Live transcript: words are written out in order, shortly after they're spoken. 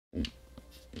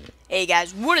Hey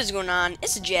guys, what is going on?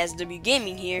 It's JazzW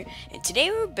Gaming here, and today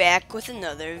we're back with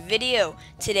another video.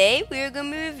 Today we're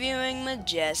gonna be reviewing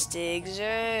Majestic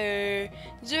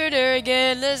XURDAY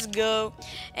again. Let's go.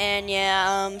 And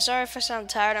yeah, sorry if I sound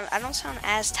tired. I don't sound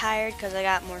as tired because I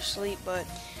got more sleep, but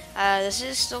this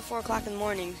is still 4 o'clock in the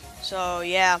morning. So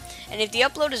yeah, and if the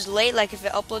upload is late, like if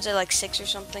it uploads at like 6 or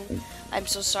something, I'm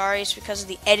so sorry. It's because of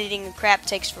the editing and crap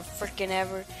takes for freaking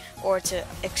ever, or to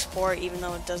export, even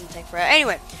though it doesn't take forever.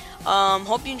 Anyway,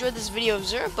 hope you enjoyed this video of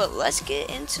Xur, but let's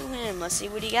get into him. Let's see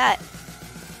what he got.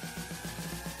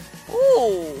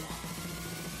 Ooh,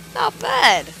 not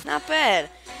bad, not bad.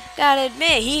 Gotta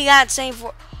admit, he got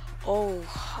Saint-14. Oh,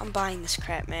 I'm buying this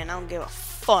crap, man. I don't give a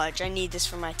fudge. I need this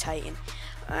for my Titan.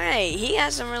 Alright, he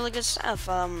has some really good stuff.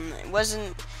 It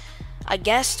wasn't, I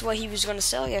guessed what he was going to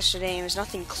sell yesterday, and it was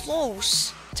nothing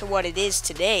close to what it is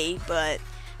today, but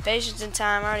patience and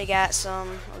time, I already got some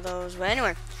of those. But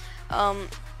anyway,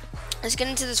 let's get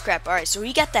into this crap. Alright, so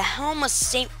we got the helm of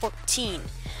Saint-14.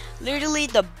 Literally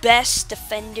the best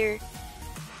defender,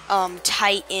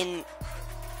 Titan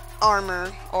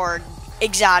armor or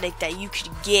exotic that you could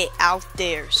get out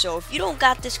there. So if you don't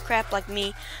got this crap like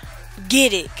me,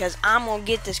 get it, because I'm gonna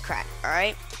get this crap.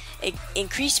 Alright,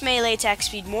 increased melee attack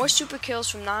speed, more super kills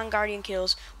from non-guardian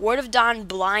kills, Ward of Dawn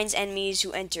blinds enemies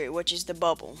who enter it, which is the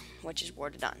bubble, which is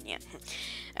Ward of Dawn. Yeah.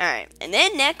 Alright, and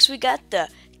then next we got the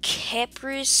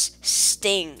Caprice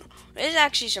Sting. There's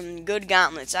actually some good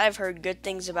gauntlets. I've heard good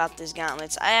things about this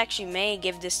gauntlets. I actually may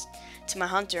give this to my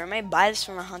hunter. I may buy this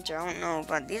for my hunter. I don't know,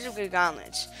 but these are good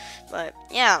gauntlets. But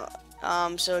yeah,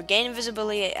 so gain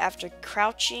invisibility after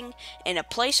crouching in a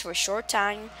place for a short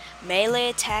time, melee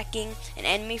attacking an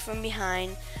enemy from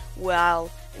behind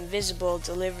while invisible,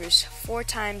 delivers 4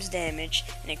 times damage,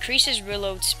 and increases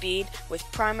reload speed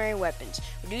with primary weapons.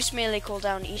 Reduce melee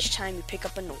cooldown each time you pick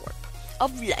up an orb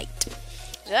of light.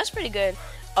 So that's pretty good.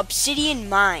 Obsidian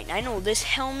Mind. I know this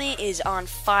helmet is on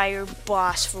fire,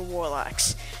 boss for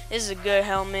warlocks. This is a good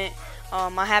helmet.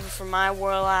 I have it for my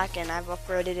warlock, and I've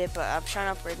upgraded it, but I'm trying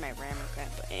to upgrade my ram and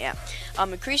crap. But yeah,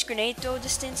 increased grenade throw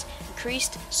distance,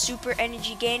 increased super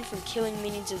energy gain from killing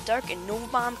minions in the dark, and Nova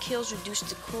Bomb kills reduce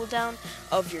the cooldown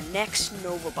of your next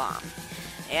Nova Bomb.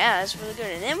 Yeah, that's really good.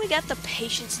 And then we got the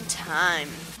Patience and Time.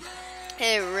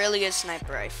 A really good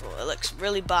sniper rifle. It looks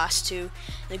really boss too.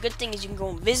 The good thing is you can go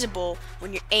invisible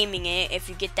when you're aiming it if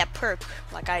you get that perk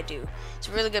like I do. It's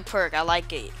a really good perk. I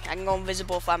like it. I can go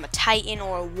invisible if I'm a Titan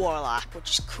or a Warlock,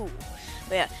 which is cool.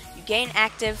 But yeah, you gain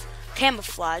active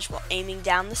camouflage while aiming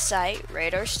down the sight.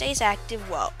 Radar stays active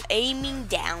while aiming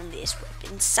down this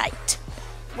weapon's sight.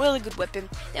 Really good weapon.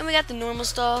 Then we got the normal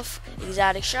stuff,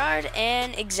 exotic shard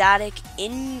and exotic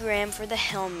engram for the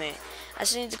helmet. I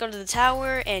still need to go to the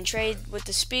tower and trade with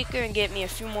the speaker and get me a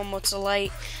few more motes of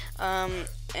light. And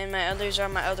my others are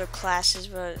my other classes,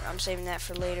 but I'm saving that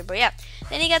for later. But yeah,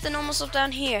 then you got the normal stuff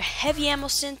down here. Heavy ammo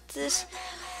synthesis,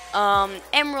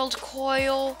 emerald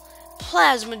coil,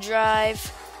 plasma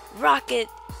drive, rocket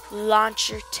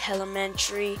launcher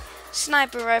telemetry,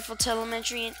 sniper rifle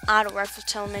telemetry, and auto rifle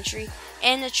telemetry,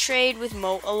 and the trade with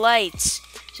mote of lights.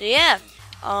 So yeah.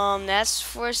 That's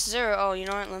for Xur. Oh, you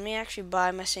know what? Let me actually buy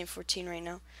my Saint-14 right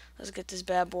now. Let's get this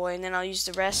bad boy, and then I'll use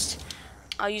the rest.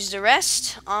 I'll use the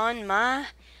rest on my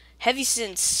heavy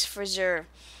synths for Xur.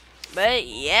 But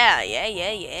yeah.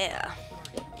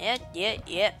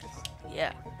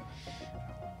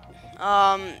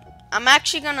 I'm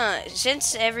actually gonna,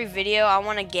 since every video I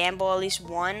want to gamble at least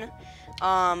one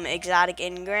exotic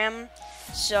engram,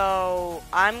 so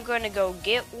I'm gonna go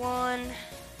get one.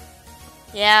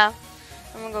 Yeah.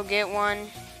 I'm gonna go get one,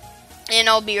 and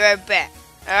I'll be right back.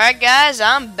 Alright guys,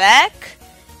 I'm back,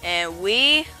 and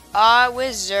we are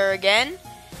with Xur again,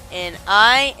 and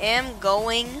I am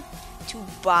going to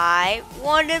buy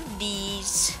one of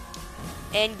these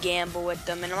and gamble with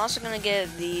them, and I'm also gonna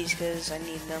get these because I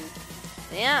need them.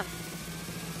 But yeah,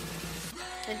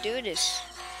 let's do this.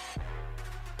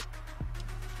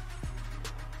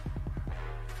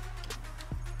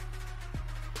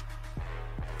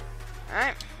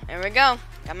 Alright. There we go.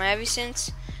 Got my heavy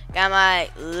synths. Got my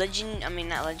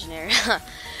not legendary,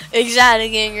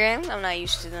 exotic engrams. I'm not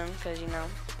used to them because, you know.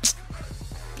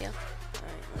 Yeah.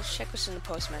 Alright, let's check what's in the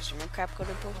postmaster. No crap go to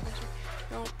the postmaster?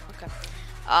 No? Okay.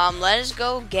 Let us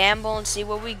go gamble and see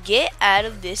what we get out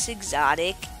of this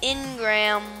exotic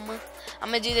engram. I'm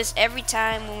gonna do this every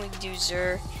time when we do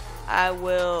Xur. I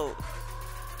will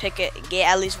get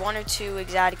at least 1 or 2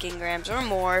 exotic engrams or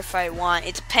more if I want.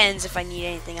 It depends if I need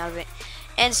anything out of it.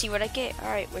 And see what I get.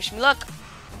 Alright, wish me luck.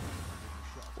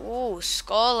 Ooh,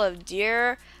 Skull of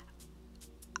Deer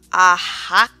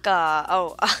Ahaka.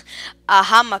 Oh,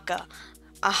 Ahamaka.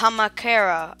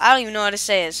 Ahamakara. I don't even know how to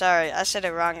say it. Sorry, I said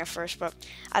it wrong at first, but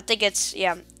I think it's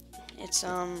yeah. It's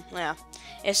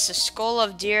it's the skull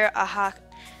of deer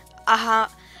Ahamakara.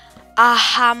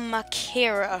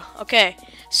 Okay,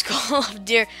 skull of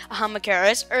deer Ahamakara.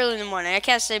 It's early in the morning. I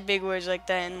can't say big words like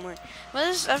that in the morning.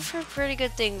 But I've heard pretty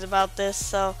good things about this,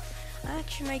 so I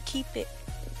actually might keep it.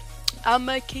 I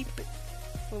might keep it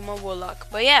with my warlock.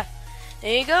 But yeah,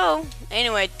 there you go.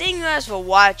 Anyway, thank you guys for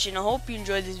watching. I hope you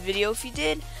enjoyed this video. If you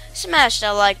did, smash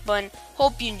that like button.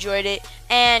 Hope you enjoyed it.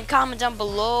 And comment down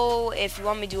below if you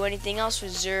want me to do anything else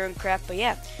with Xur and crap. But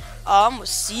yeah, we'll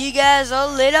see you guys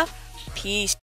all later. Peace.